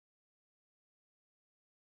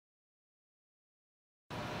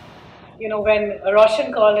when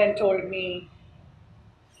Roshan called and told me,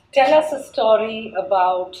 tell us a story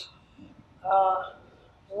about uh,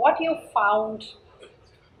 what you found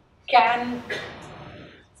can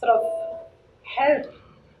sort of help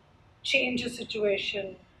change a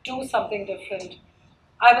situation, do something different.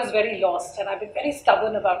 I was very lost and I've been very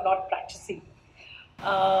stubborn about not practicing.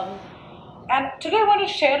 Um, and today I want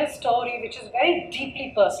to share a story which is very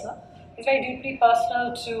deeply personal. It's very deeply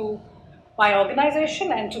personal to my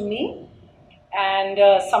organization and to me. And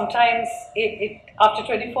sometimes, after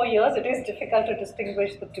 24 years, it is difficult to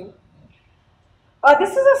distinguish the two.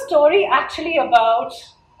 This is a story actually about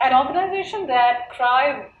an organization that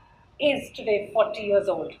CRY is today 40 years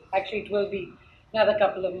old. Actually, it will be another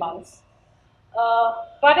couple of months.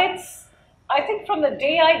 But I think from the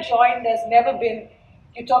day I joined, there's never been,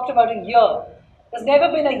 you talked about a year, there's never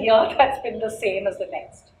been a year that's been the same as the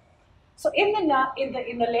next. So in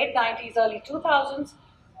the late 90s, early 2000s,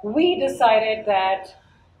 we decided that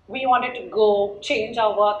we wanted to go change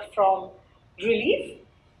our work from relief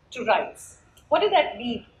to rights. What did that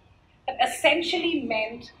mean? That essentially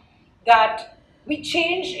meant that we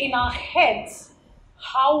changed in our heads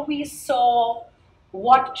how we saw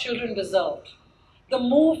what children deserved. The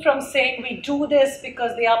move from saying we do this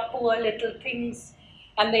because they are poor little things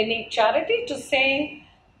and they need charity to saying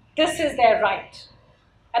this is their right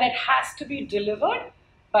and it has to be delivered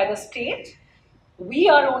by the state. We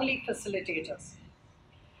are only facilitators.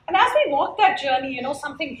 And as we walked that journey,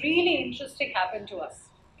 something really interesting happened to us.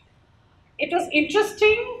 It was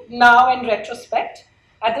interesting now in retrospect.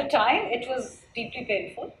 At the time, it was deeply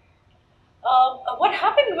painful. What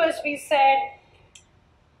happened was we said,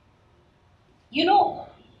 we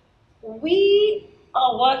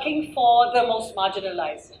are working for the most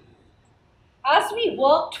marginalized. As we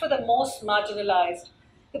worked for the most marginalized,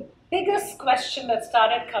 the biggest question that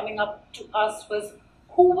started coming up to us was,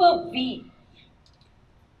 who were we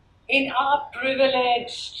in our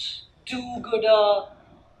privileged, do-gooder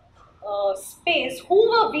space? Who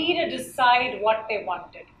were we to decide what they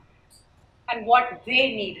wanted and what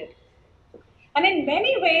they needed? And in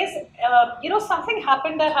many ways, something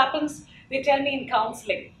happened that happens, they tell me in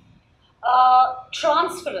counseling,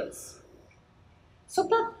 transference. So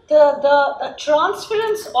the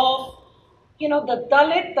transference of, the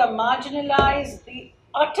Dalit, the marginalized, the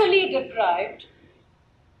utterly deprived,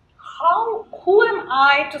 who am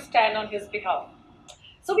I to stand on his behalf?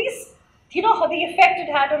 So how the effect it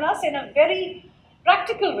had on us in a very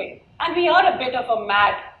practical way. And we are a bit of a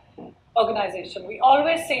mad organization. We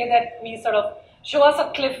always say that we sort of show us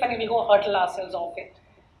a cliff and we go hurtle ourselves off it.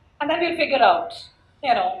 And then we'll figure out,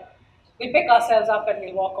 we pick ourselves up and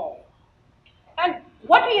we'll walk off. And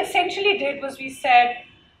what we essentially did was we said,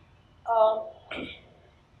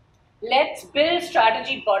 let's build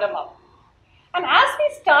strategy bottom up. And as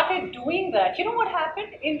we started doing that, you know what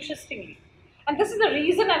happened? Interestingly. And this is the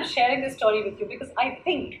reason I'm sharing this story with you, because I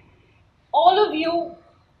think all of you,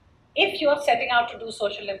 if you're setting out to do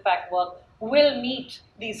social impact work, will meet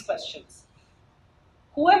these questions.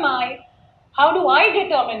 Who am I? How do I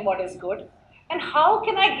determine what is good? And how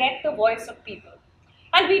can I get the voice of people?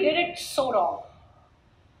 And we did it so wrong.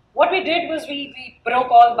 What we did was we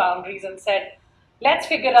broke all boundaries and said, let's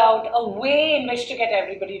figure out a way in which to get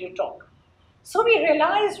everybody to talk. So we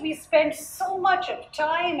realized we spent so much of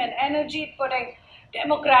time and energy putting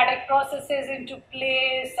democratic processes into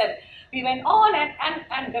place, and we went on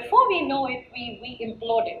and before we know it, we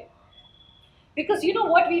imploded. Because you know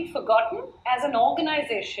what we'd forgotten? As an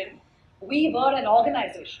organization, we were an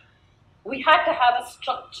organization. We had to have a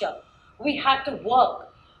structure. We had to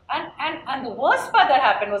work. And the worst part that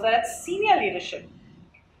happened was that at senior leadership,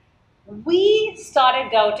 we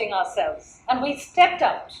started doubting ourselves and we stepped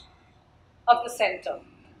out of the center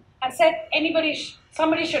and said,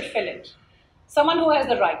 somebody should fill it. Someone who has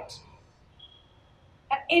the right.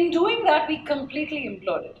 And in doing that, we completely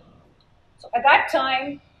imploded. So at that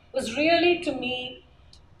time was really, to me,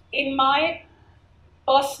 in my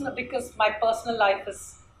personal, because my personal life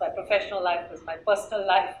is, my professional life is my personal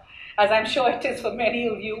life, as I'm sure it is for many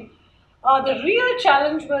of you, the real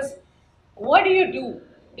challenge was, what do you do?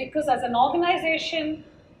 Because as an organization,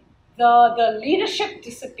 the leadership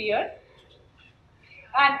disappeared,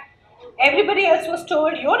 and everybody else was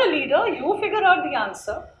told, you're a leader, you figure out the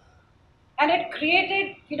answer. And it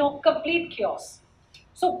created, complete chaos.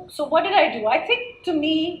 So what did I do? I think, to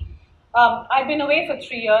me, I've been away for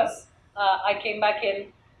 3 years. I came back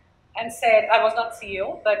in and said, I was not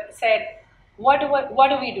CEO, but said, what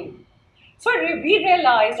do we do? So we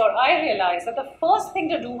realized, or I realized, that the first thing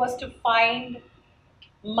to do was to find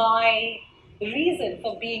my reason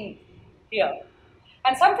for being here.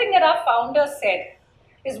 And something that our founder said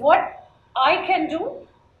is, what I can do,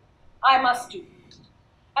 I must do.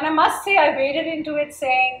 And I must say, I waded into it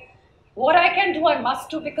saying, what I can do, I must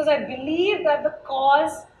do, because I believe that the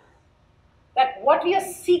cause, that what we are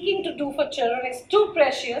seeking to do for children is too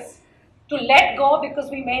precious to let go because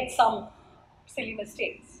we made some silly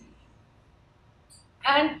mistakes.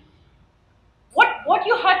 And what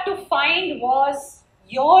you had to find was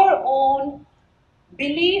your own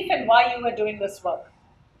belief in why you were doing this work.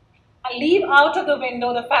 And leave out of the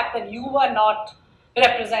window the fact that you were not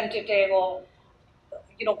representative or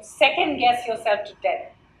second guess yourself to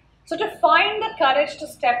death. So to find the courage to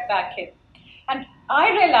step back in. And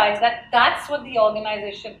I realized that that's what the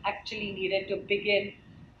organization actually needed to begin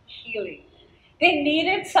healing. They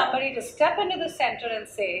needed somebody to step into the center and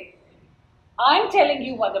say, I'm telling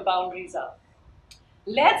you what the boundaries are.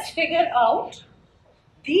 Let's figure out,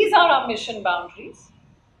 these are our mission boundaries.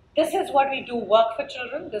 This is what we do work for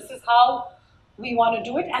children. This is how we want to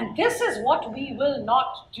do it. And this is what we will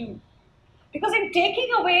not do. Because in taking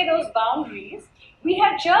away those boundaries, we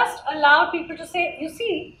had just allowed people to say, you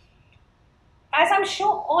see, as I'm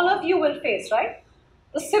sure all of you will face, right?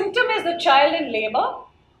 The symptom is the child in labor.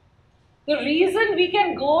 The reason we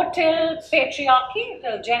can go till patriarchy,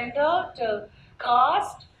 till gender, till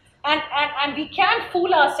caste, and we can't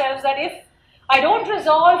fool ourselves that if I don't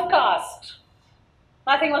resolve caste,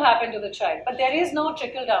 nothing will happen to the child. But there is no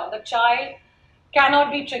trickle down. The child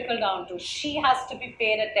cannot be trickled down to. She has to be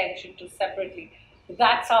paid attention to separately.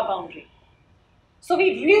 That's our boundary. So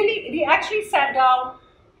we actually sat down,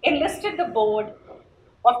 enlisted the board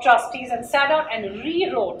of trustees and sat down and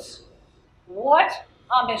rewrote what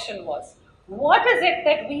our mission was. What is it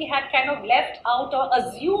that we had kind of left out or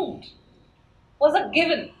assumed was a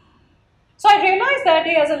given? So I realized that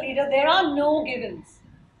day as a leader, there are no givens.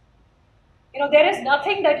 There is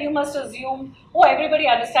nothing that you must assume, oh, everybody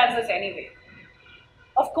understands this anyway.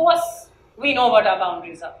 Of course, we know what our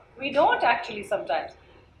boundaries are. We don't actually sometimes.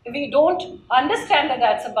 If we don't understand that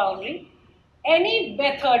that's a boundary, any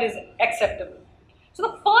method is acceptable. So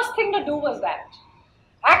the first thing to do was that.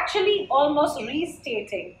 Actually almost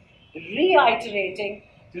restating, reiterating,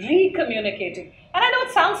 recommunicating. And I know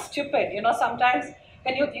it sounds stupid, sometimes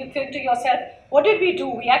when you think to yourself, what did we do?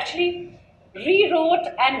 We actually rewrote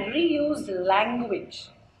and reused language.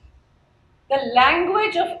 The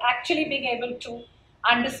language of actually being able to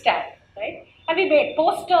understand, right? And we made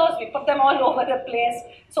posters, we put them all over the place.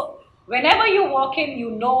 So whenever you walk in,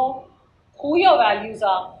 you know who your values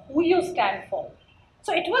are, who you stand for.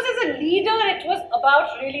 So it was, as a leader, it was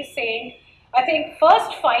about really saying, I think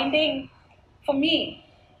first finding, for me,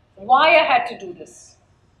 why I had to do this.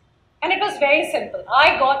 And it was very simple.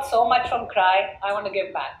 I got so much from CRY, I want to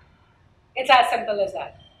give back. It's as simple as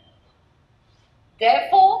that.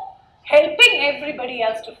 Therefore, helping everybody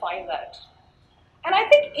else to find that. And I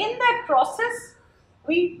think in that process,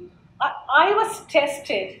 I was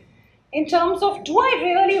tested in terms of, do I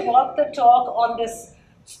really walk the talk on this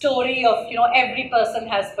story of, every person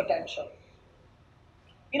has potential?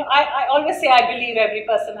 I always say I believe every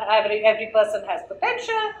person has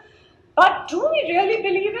potential, but do we really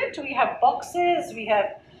believe it? We have boxes, we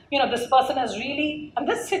have, this person has really, and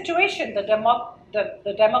this situation,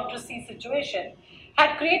 the democracy situation,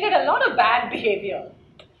 had created a lot of bad behavior.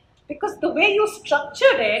 Because the way you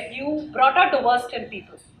structured it, you brought out the worst in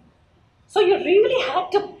people. So you really had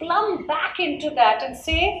to plumb back into that and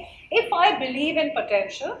say, if I believe in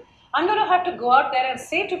potential, I'm going to have to go out there and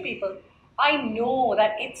say to people, I know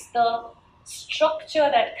that it's the structure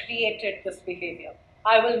that created this behavior.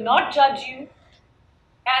 I will not judge you,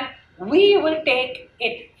 and we will take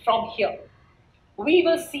it from here. We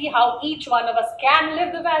will see how each one of us can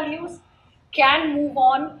live the values, can move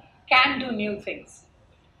on, can do new things.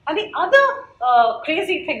 And the other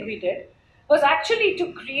crazy thing we did was actually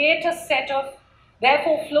to create a set of,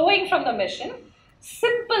 therefore flowing from the mission,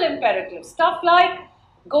 simple imperatives. Stuff like,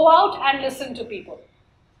 go out and listen to people.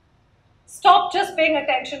 Stop just paying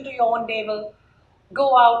attention to your own navel.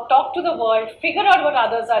 Go out, talk to the world, figure out what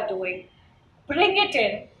others are doing, bring it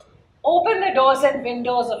in, open the doors and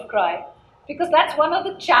windows of CRY, because that's one of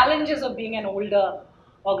the challenges of being an older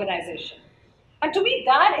organization. And to me,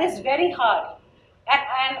 that is very hard.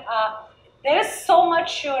 And there is so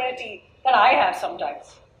much surety that I have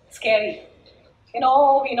sometimes. Scary. We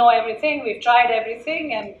know everything, we've tried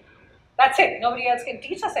everything, and that's it. Nobody else can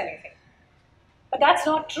teach us anything. But that's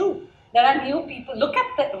not true. There are new people. Look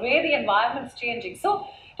at the way the environment's changing. So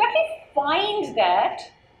to actually find that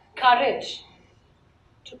courage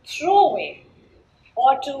to throw away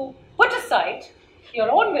or to put aside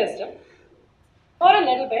your own wisdom for a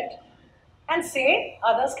little bit and say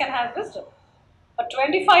others can have wisdom. A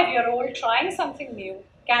 25-year-old trying something new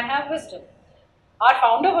can have wisdom. Our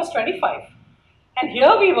founder was 25. And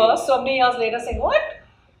here we were so many years later saying, what?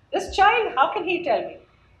 This child, how can he tell me?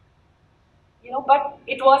 But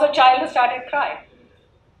it was a child who started crying.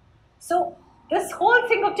 So this whole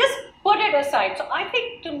thing of just put it aside. So I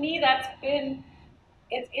think to me that's been,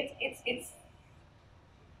 it's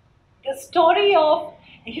the story of,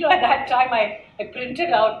 at that time I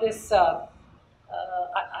printed out this,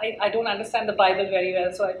 I don't understand the Bible very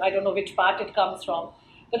well, so I don't know which part it comes from.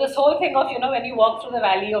 But this whole thing of, when you walk through the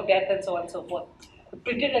valley of death and so on and so forth, I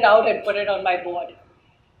printed it out and put it on my board,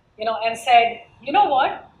 and said, you know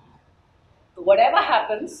what? Whatever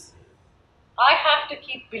happens, I have to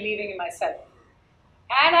keep believing in myself.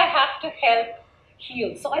 And I have to help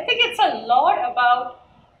heal. So I think it's a lot about,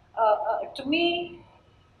 to me,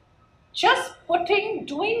 just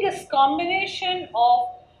doing this combination of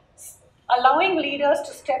allowing leaders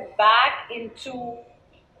to step back into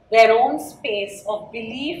their own space of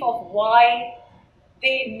belief of why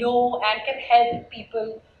they know and can help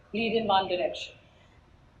people lead in one direction.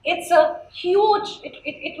 It's a huge,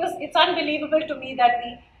 it's unbelievable to me that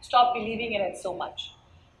we stop believing in it so much.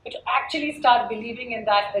 But to actually start believing in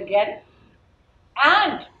that again,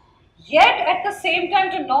 and yet at the same time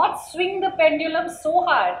to not swing the pendulum so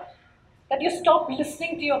hard that you stop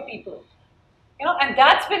listening to your people. And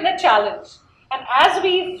that's been the challenge. And as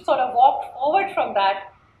we sort of walked forward from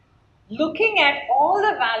that, looking at all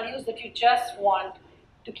the values that you just want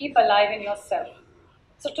to keep alive in yourself.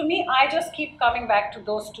 So to me, I just keep coming back to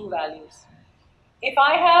those two values. If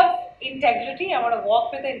I have integrity, I want to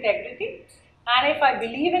walk with integrity. And if I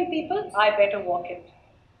believe in people, I better walk it.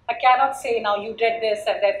 I cannot say, now you did this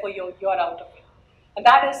and therefore you're out of it. And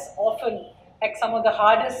that is often like some of the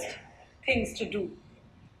hardest things to do.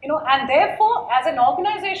 And therefore, as an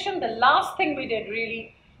organization, the last thing we did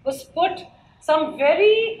really was put some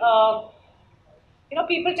very,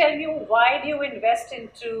 people tell me, why do you invest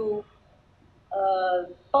into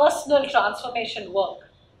personal transformation work?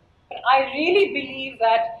 But I really believe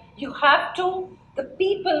that you have to, the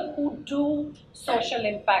people who do social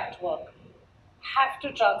impact work have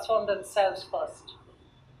to transform themselves first.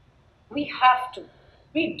 We have to.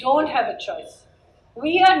 We don't have a choice.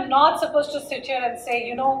 We are not supposed to sit here and say,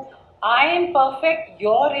 I am perfect,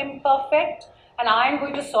 you're imperfect, and I'm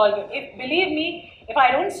going to solve it. Believe me, if I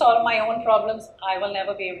don't solve my own problems, I will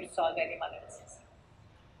never be able to solve anyone else's.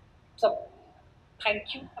 So,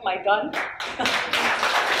 thank you. Am I done?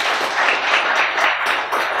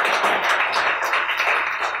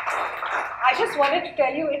 I just wanted to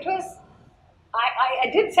tell you, it was, I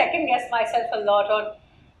did second guess myself a lot on,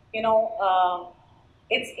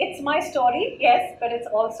 it's my story, yes, but it's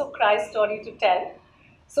also Christ's story to tell.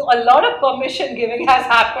 So a lot of permission giving has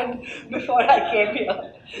happened before I came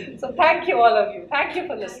here. So thank you all of you. Thank you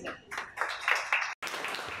for listening.